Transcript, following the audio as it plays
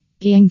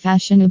Being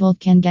fashionable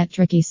can get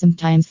tricky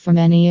sometimes for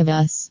many of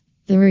us.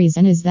 The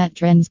reason is that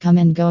trends come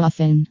and go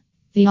often.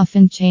 The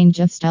often change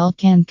of style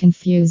can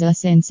confuse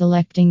us in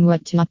selecting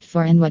what to opt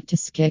for and what to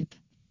skip.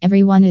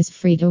 Everyone is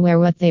free to wear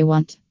what they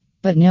want,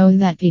 but know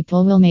that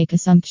people will make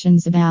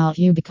assumptions about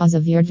you because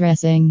of your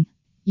dressing.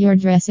 Your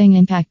dressing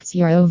impacts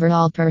your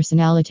overall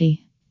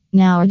personality.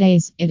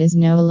 Nowadays, it is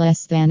no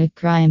less than a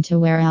crime to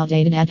wear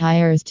outdated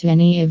attires to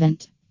any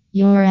event.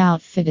 Your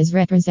outfit is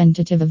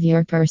representative of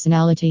your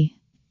personality.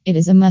 It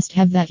is a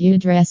must-have that you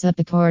dress up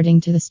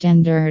according to the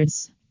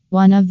standards.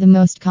 One of the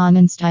most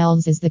common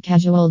styles is the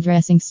casual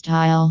dressing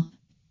style.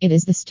 It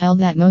is the style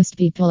that most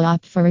people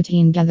opt for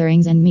routine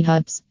gatherings and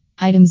meetups.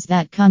 Items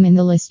that come in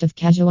the list of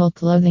casual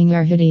clothing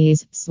are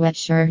hoodies,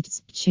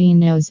 sweatshirts,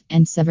 chinos,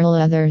 and several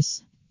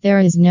others. There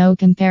is no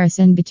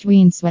comparison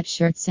between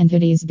sweatshirts and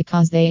hoodies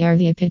because they are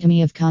the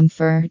epitome of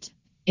comfort.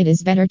 It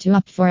is better to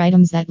opt for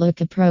items that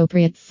look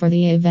appropriate for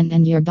the event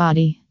and your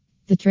body.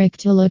 The trick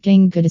to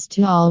looking good is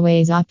to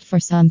always opt for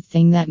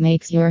something that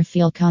makes you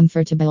feel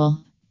comfortable.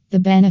 The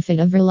benefit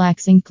of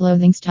relaxing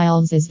clothing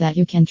styles is that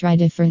you can try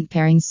different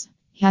pairings.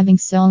 Having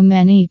so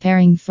many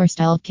pairing for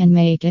style can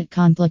make it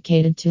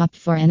complicated to opt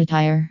for an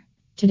attire.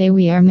 Today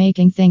we are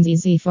making things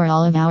easy for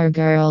all of our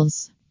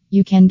girls.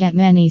 You can get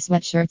many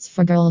sweatshirts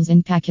for girls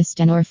in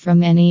Pakistan or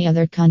from any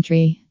other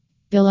country.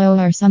 Below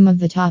are some of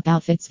the top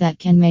outfits that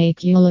can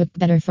make you look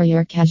better for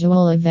your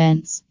casual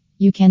events.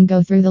 You can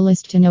go through the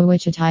list to know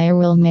which attire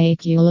will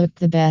make you look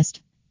the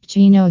best.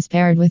 Chinos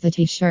paired with a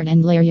t-shirt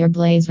and layer your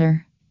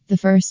blazer. The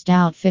first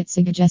outfit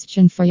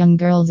suggestion for young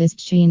girls is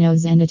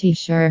chinos and a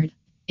t-shirt.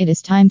 It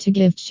is time to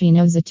give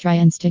chinos a try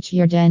and stitch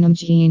your denim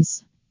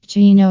jeans.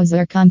 Chinos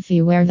are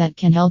comfy wear that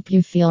can help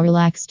you feel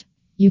relaxed.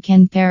 You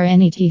can pair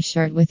any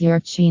t-shirt with your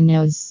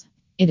chinos.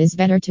 It is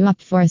better to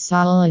opt for a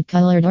solid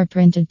colored or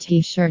printed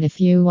t-shirt if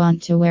you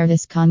want to wear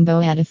this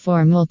combo at a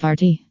formal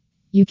party.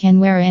 You can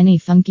wear any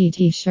funky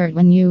t-shirt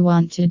when you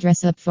want to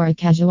dress up for a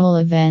casual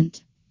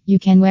event. You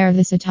can wear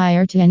this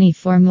attire to any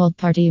formal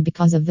party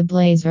because of the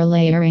blazer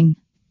layering.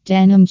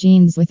 Denim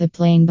jeans with a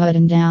plain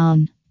button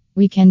down.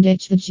 We can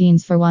ditch the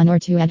jeans for one or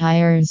two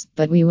attires,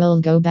 but we will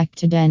go back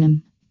to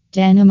denim.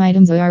 Denim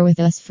items are with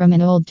us from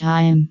an old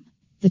time.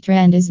 The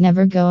trend is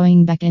never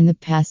going back in the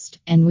past,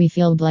 and we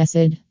feel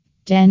blessed.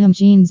 Denim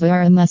jeans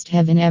are a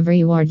must-have in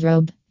every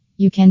wardrobe.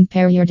 You can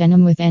pair your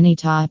denim with any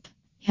top.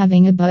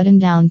 Having a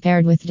button-down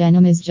paired with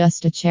denim is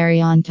just a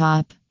cherry on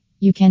top.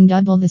 You can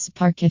double the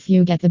spark if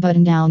you get the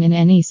button-down in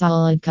any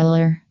solid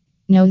color.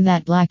 Know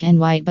that black and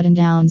white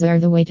button-downs are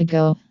the way to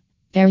go.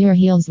 Pair your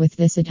heels with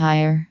this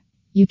attire.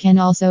 You can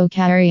also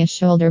carry a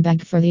shoulder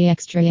bag for the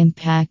extra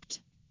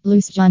impact.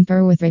 Loose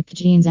jumper with ripped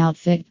jeans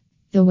outfit.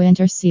 The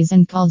winter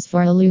season calls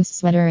for a loose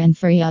sweater and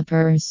free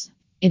uppers.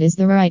 It is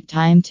the right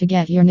time to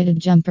get your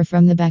knitted jumper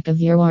from the back of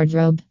your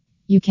wardrobe.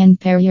 You can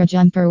pair your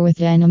jumper with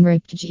denim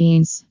ripped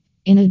jeans.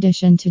 In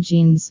addition to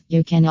jeans,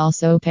 you can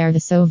also pair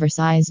this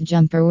oversized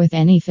jumper with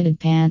any fitted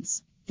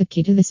pants. The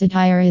key to this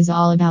attire is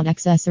all about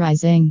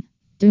accessorizing.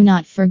 Do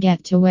not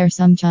forget to wear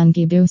some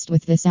chunky boost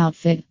with this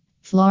outfit.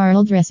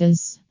 Floral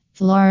dresses.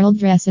 Floral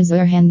dresses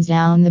are hands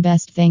down the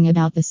best thing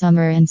about the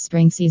summer and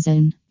spring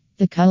season.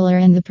 The color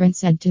and the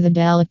prints add to the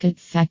delicate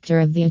factor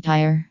of the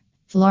attire.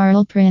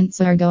 Floral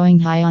prints are going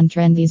high on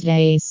trend these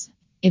days.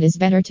 It is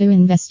better to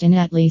invest in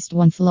at least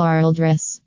one floral dress.